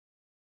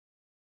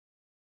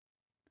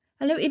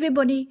Hello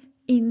everybody,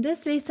 in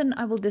this lesson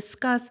I will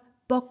discuss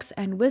box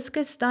and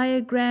whiskers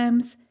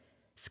diagrams,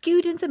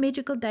 skewed and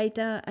symmetrical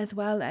data as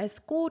well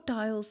as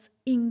quartiles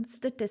in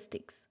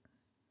statistics.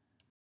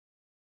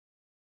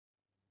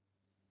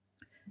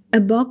 A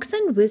box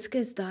and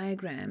whiskers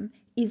diagram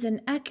is an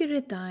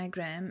accurate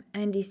diagram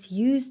and is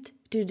used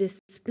to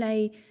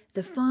display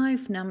the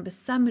 5-number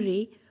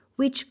summary,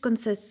 which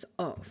consists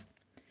of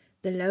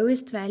the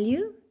lowest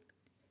value,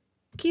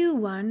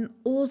 Q1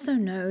 also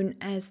known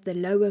as the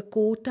lower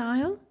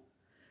quartile,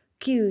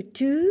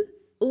 Q2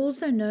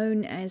 also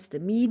known as the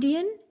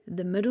median,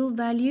 the middle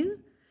value,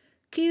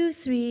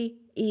 Q3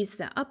 is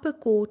the upper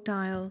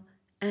quartile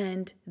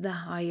and the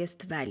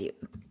highest value.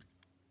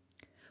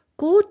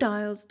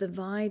 Quartiles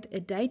divide a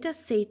data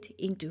set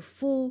into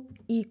 4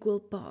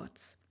 equal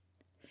parts.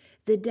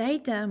 The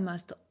data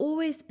must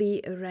always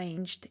be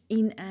arranged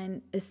in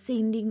an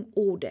ascending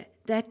order,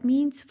 that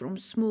means from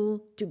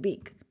small to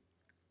big.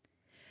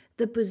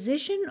 The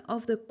position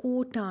of the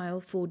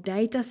quartile for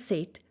data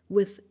set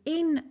with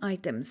n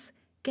items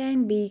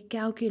can be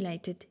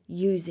calculated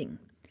using.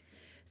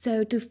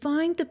 So to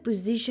find the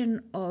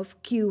position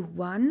of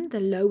Q1,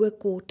 the lower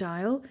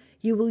quartile,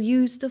 you will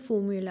use the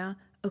formula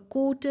a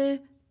quarter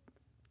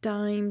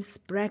times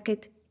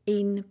bracket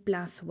n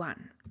plus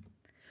 1.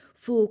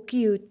 For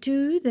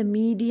Q2, the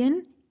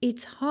median,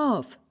 it's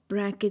half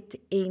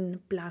bracket n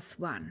plus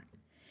 1.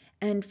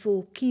 And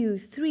for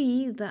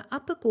Q3, the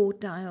upper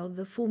quartile,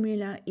 the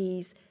formula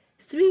is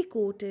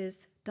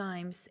 3/4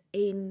 times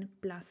n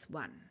plus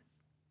 1.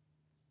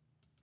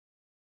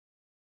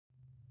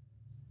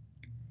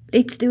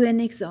 Let's do an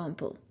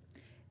example.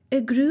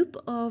 A group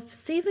of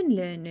 7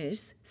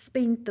 learners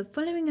spent the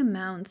following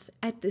amounts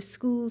at the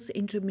school's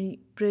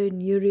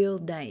entrepreneurial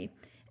day.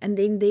 And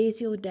then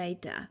there's your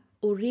data,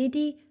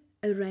 already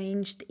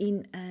arranged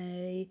in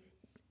a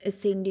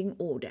ascending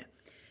order.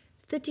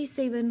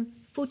 37,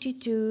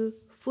 42,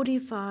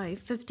 45,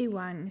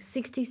 51,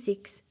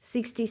 66,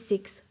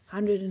 66,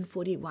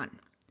 141.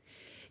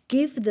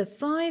 Give the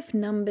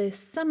 5-number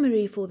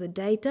summary for the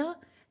data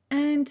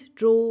and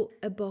draw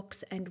a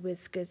box and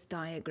whiskers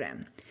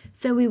diagram.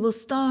 So we will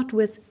start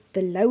with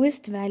the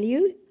lowest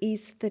value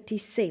is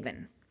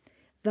 37.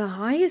 The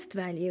highest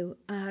value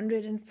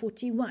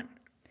 141.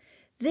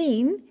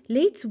 Then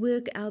let's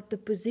work out the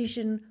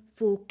position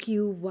for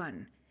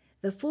Q1.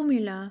 The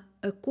formula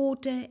a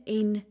quarter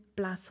n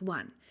plus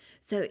 1.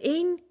 So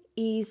n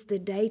is the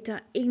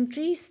data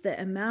entries,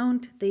 the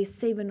amount, there's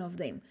 7 of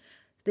them.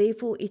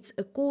 Therefore it's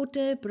a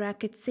quarter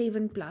bracket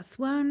 7 plus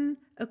 1,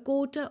 a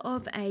quarter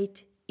of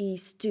 8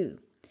 is 2.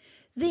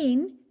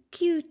 Then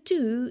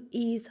Q2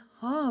 is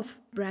half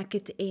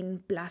bracket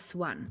n plus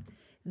 1.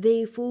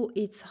 Therefore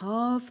it's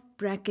half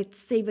bracket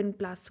 7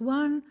 plus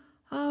 1,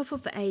 half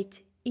of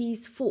 8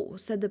 is 4.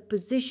 So the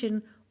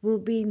position will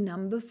be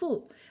number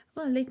 4.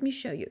 Well, let me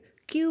show you.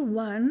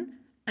 Q1,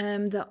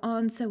 the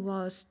answer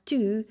was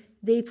 2.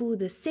 Therefore,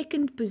 the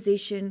second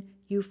position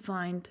you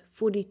find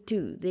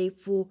 42.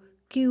 Therefore,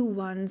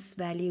 Q1's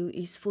value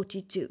is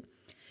 42.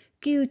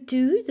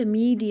 Q2, the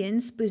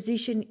median's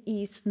position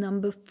is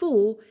number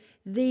 4.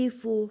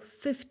 Therefore,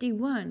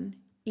 51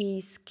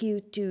 is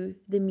Q2,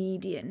 the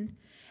median.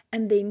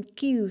 And then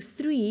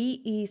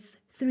Q3 is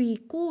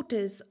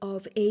 3/4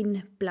 of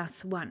n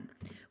plus 1,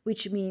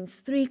 which means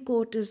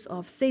 3/4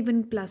 of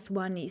 7 plus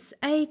 1 is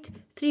 8,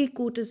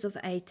 3/4 of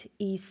 8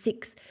 is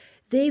 6.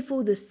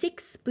 Therefore, the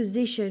 6th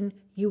position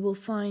you will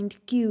find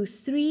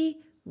Q3,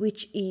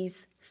 which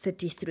is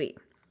 33.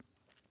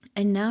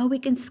 And now we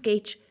can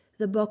sketch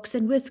the box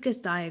and whiskers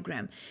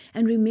diagram.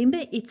 And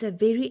remember, it's a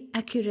very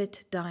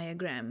accurate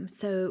diagram,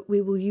 so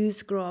we will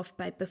use graph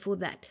paper for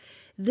that.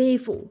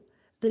 Therefore,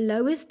 the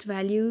lowest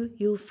value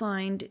you'll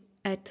find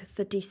at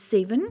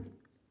 37.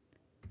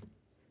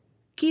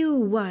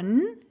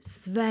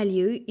 Q1's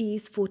value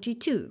is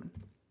 42.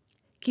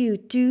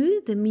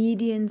 Q2, the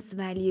median's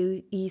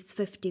value is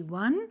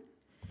 51.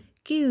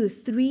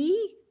 Q3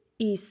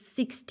 is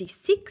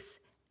 66.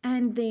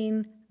 And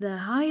then the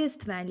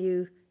highest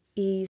value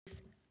is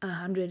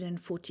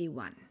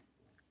 141.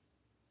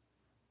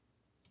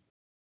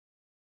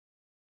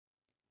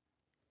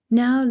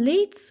 Now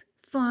let's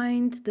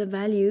find the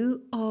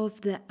value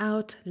of the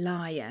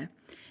outlier.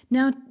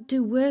 Now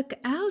to work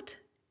out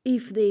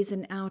if there's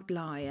an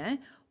outlier,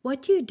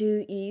 what you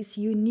do is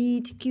you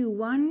need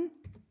Q1,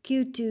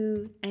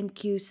 Q2 and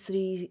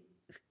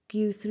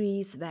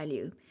Q3's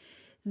value.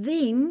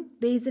 Then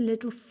there's a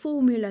little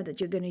formula that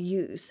you're going to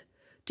use.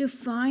 To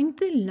find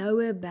the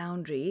lower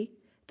boundary,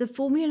 the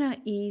formula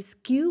is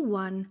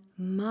Q1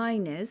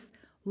 minus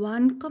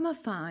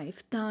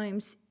 1,5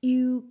 times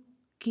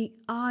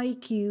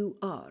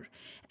IQR,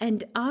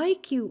 and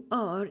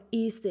IQR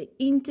is the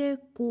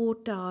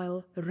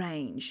interquartile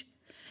range.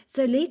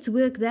 So let's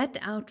work that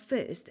out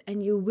first,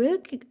 and you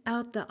work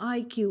out the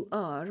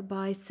IQR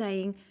by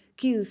saying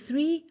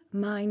Q3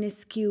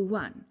 minus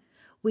Q1,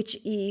 which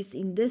is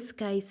in this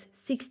case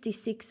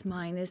 66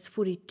 minus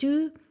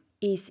 42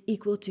 is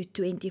equal to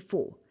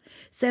 24.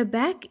 So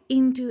back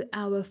into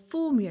our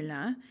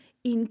formula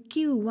in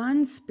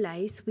Q1's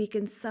place, we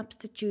can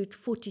substitute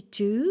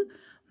 42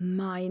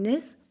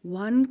 minus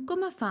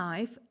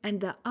 1,5, and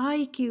the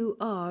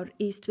IQR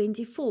is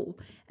 24,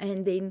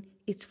 and then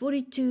it's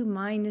 42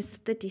 minus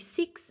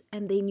 36,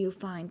 and then you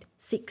find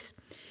 6.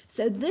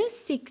 So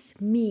this 6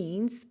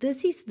 means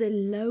this is the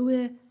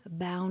lower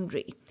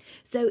boundary.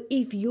 So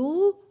if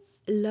your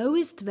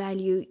lowest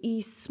value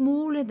is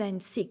smaller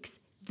than 6,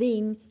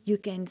 then you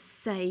can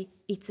say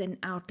it's an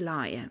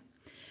outlier.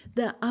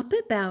 The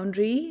upper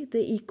boundary,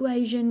 the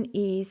equation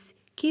is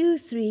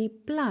Q3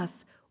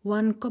 plus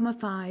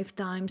 1,5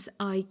 times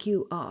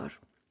IQR.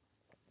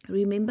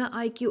 Remember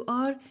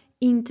IQR,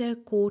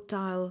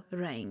 interquartile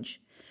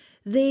range.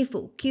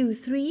 Therefore,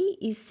 Q3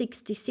 is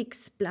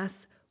 66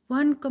 plus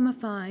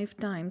 1,5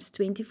 times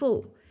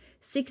 24.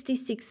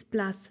 66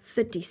 plus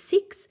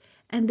 36,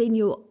 and then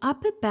your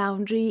upper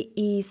boundary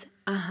is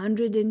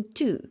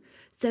 102.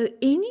 So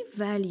any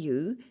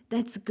value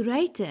that's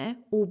greater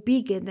or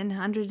bigger than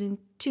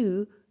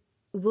 102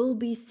 will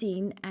be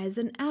seen as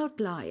an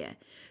outlier.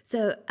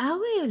 So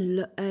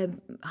our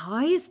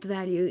highest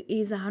value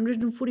is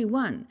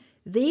 141.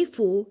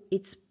 Therefore,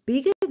 it's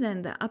bigger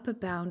than the upper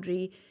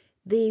boundary.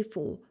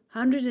 Therefore,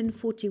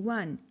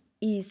 141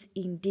 is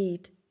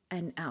indeed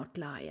an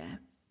outlier.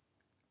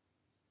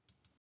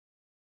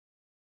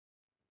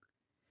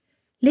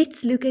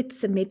 Let's look at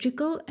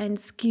symmetrical and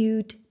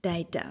skewed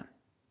data.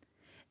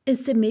 A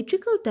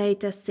symmetrical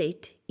data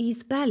set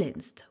is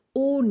balanced,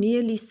 or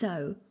nearly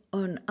so,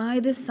 on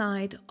either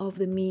side of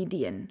the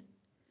median.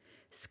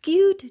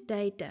 Skewed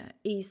data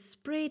is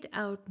spread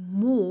out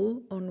more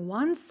on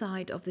one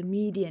side of the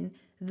median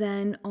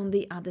than on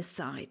the other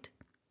side.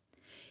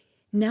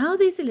 Now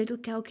there's a little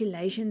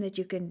calculation that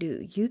you can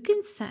do. You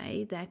can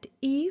say that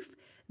if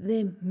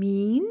the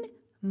mean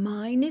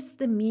minus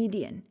the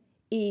median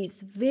is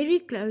very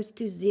close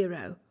to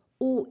 0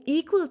 or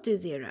equal to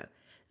 0,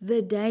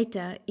 the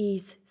data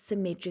is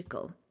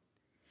symmetrical.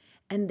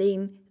 And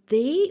then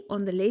there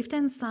on the left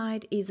hand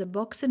side is a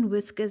box and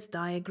whiskers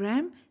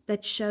diagram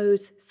that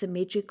shows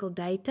symmetrical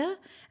data,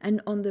 and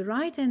on the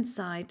right hand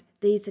side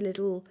there's a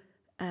little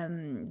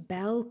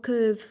bell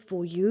curve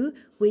for you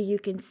where you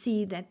can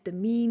see that the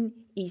mean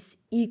is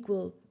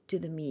equal to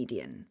the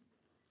median.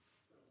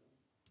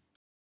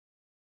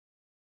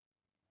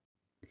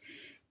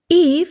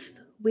 If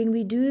when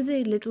we do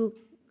the little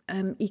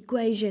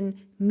equation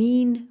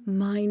mean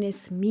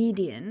minus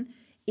median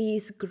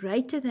is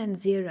greater than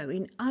 0,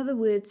 in other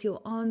words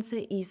your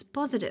answer is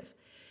positive,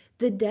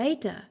 the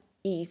data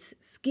is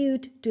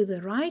skewed to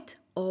the right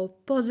or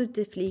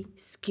positively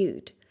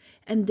skewed.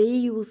 And there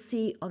you will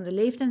see on the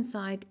left hand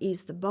side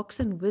is the box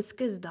and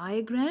whiskers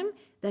diagram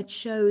that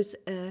shows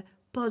a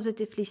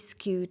positively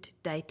skewed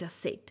data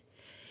set.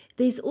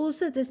 There's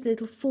also this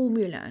little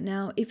formula.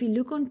 Now if you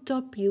look on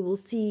top you will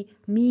see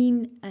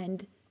mean,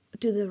 and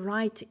to the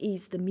right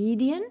is the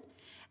median,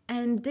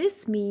 and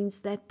this means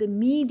that the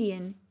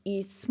median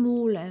is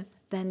smaller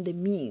than the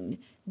mean.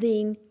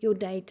 Then your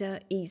data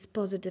is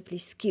positively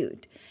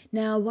skewed.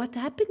 Now what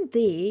happened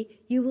there,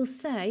 you will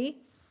say,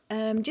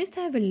 just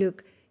have a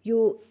look,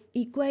 your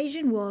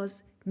equation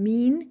was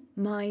mean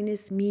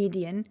minus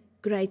median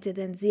greater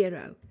than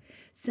 0.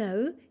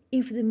 So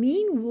if the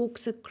mean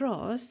walks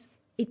across,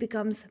 it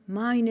becomes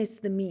minus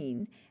the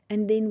mean,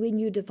 and then when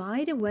you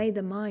divide away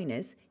the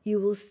minus, you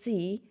will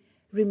see,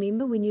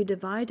 remember when you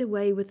divide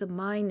away with the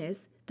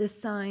minus, the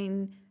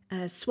sign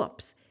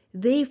swaps.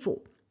 Therefore,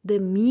 the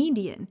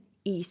median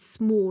is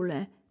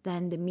smaller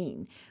than the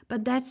mean.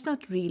 But that's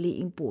not really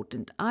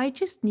important. I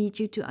just need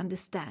you to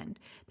understand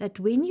that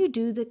when you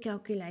do the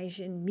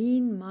calculation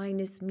mean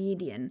minus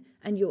median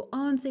and your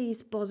answer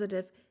is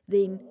positive,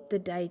 then the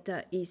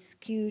data is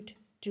skewed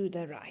to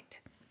the right.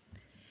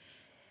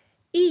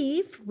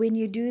 If when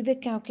you do the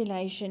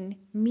calculation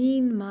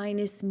mean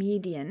minus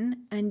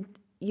median and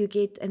you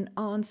get an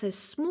answer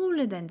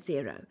smaller than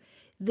 0,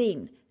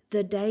 then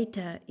the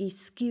data is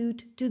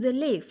skewed to the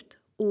left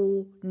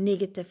or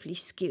negatively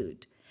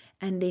skewed.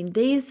 And then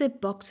there's a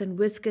box and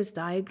whiskers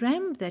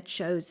diagram that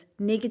shows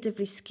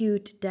negatively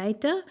skewed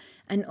data,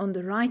 and on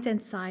the right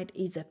hand side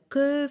is a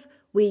curve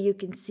where you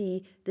can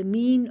see the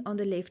mean on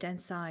the left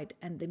hand side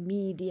and the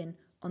median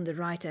on the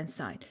right hand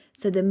side.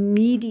 So the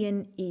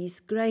median is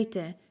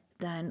greater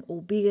than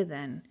or bigger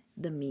than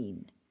the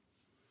mean.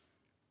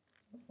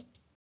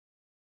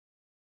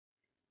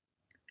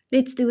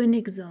 Let's do an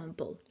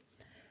example.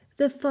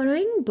 The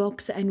following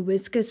box and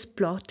whiskers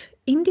plot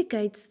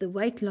indicates the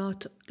weight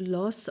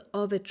loss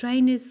of a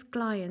trainer's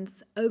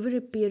clients over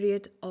a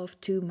period of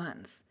 2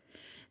 months.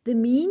 The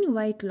mean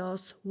weight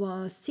loss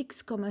was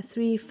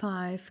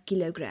 6,35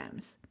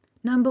 kilograms.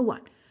 Number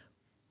 1,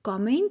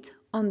 comment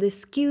on the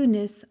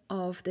skewness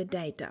of the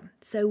data.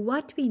 So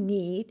what we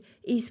need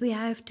is we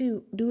have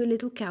to do a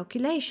little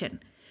calculation.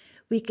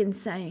 We can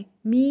say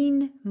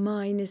mean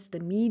minus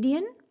the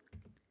median,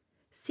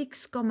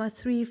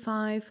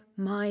 6,35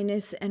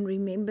 minus, and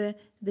remember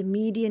the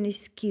median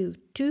is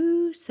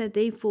Q2, so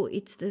therefore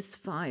it's this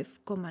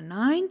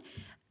 5,9,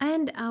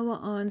 and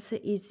our answer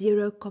is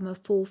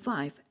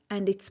 0,45,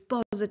 and it's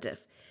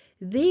positive.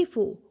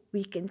 Therefore,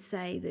 we can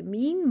say the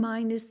mean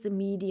minus the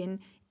median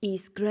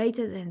is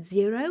greater than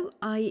 0,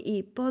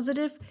 i.e.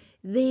 positive.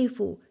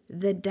 Therefore,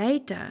 the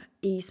data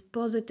is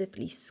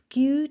positively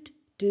skewed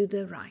to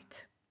the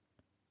right.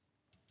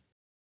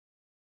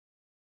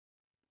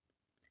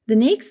 The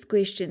next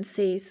question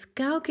says,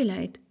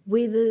 calculate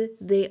whether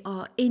there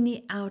are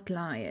any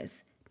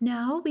outliers.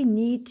 Now we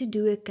need to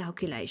do a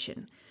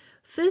calculation.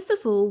 First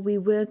of all,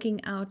 we're working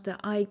out the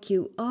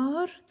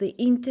IQR, the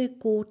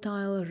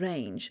interquartile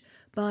range,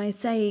 by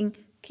saying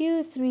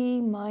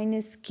Q3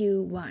 minus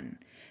Q1.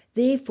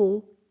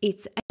 Therefore,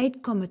 it's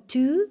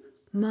 8,2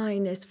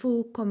 minus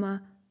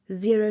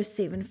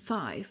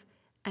 4,075,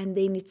 and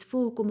then it's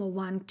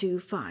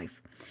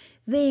 4,125.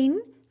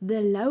 Then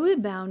the lower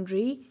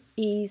boundary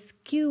is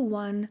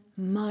Q1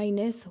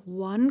 minus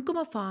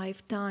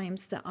 1,5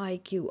 times the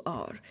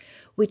IQR,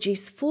 which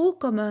is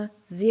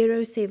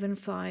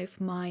 4,075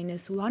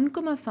 minus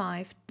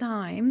 1,5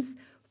 times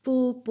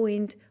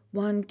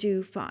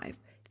 4.125.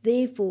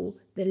 Therefore,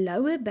 the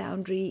lower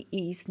boundary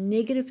is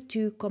negative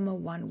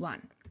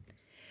 2,11.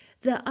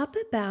 The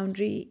upper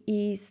boundary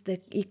is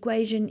the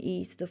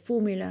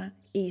formula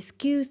is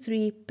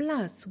Q3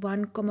 plus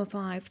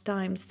 1,5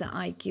 times the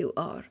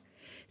IQR.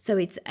 So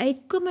it's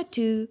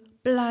 8,2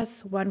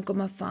 plus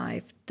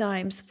 1,5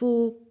 times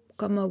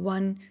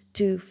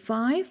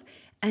 4,125,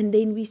 and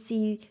then we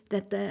see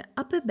that the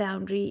upper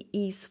boundary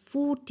is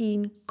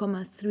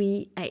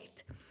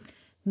 14,38.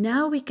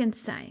 Now we can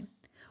say,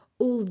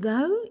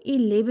 although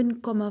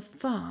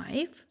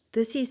 11,5,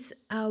 this is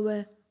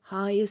our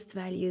highest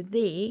value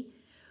there,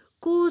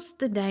 caused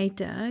the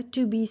data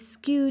to be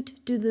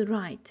skewed to the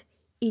right,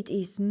 it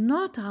is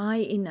not high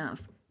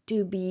enough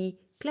to be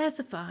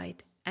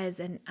classified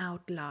as an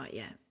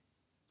outlier.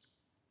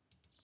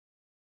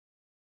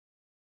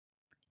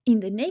 In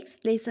the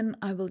next lesson,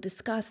 I will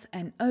discuss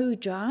an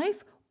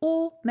ogive,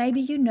 or maybe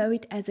you know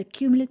it as a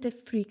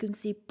cumulative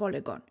frequency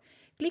polygon.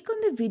 Click on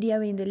the video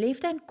in the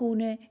left-hand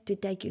corner to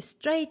take you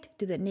straight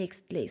to the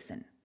next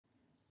lesson.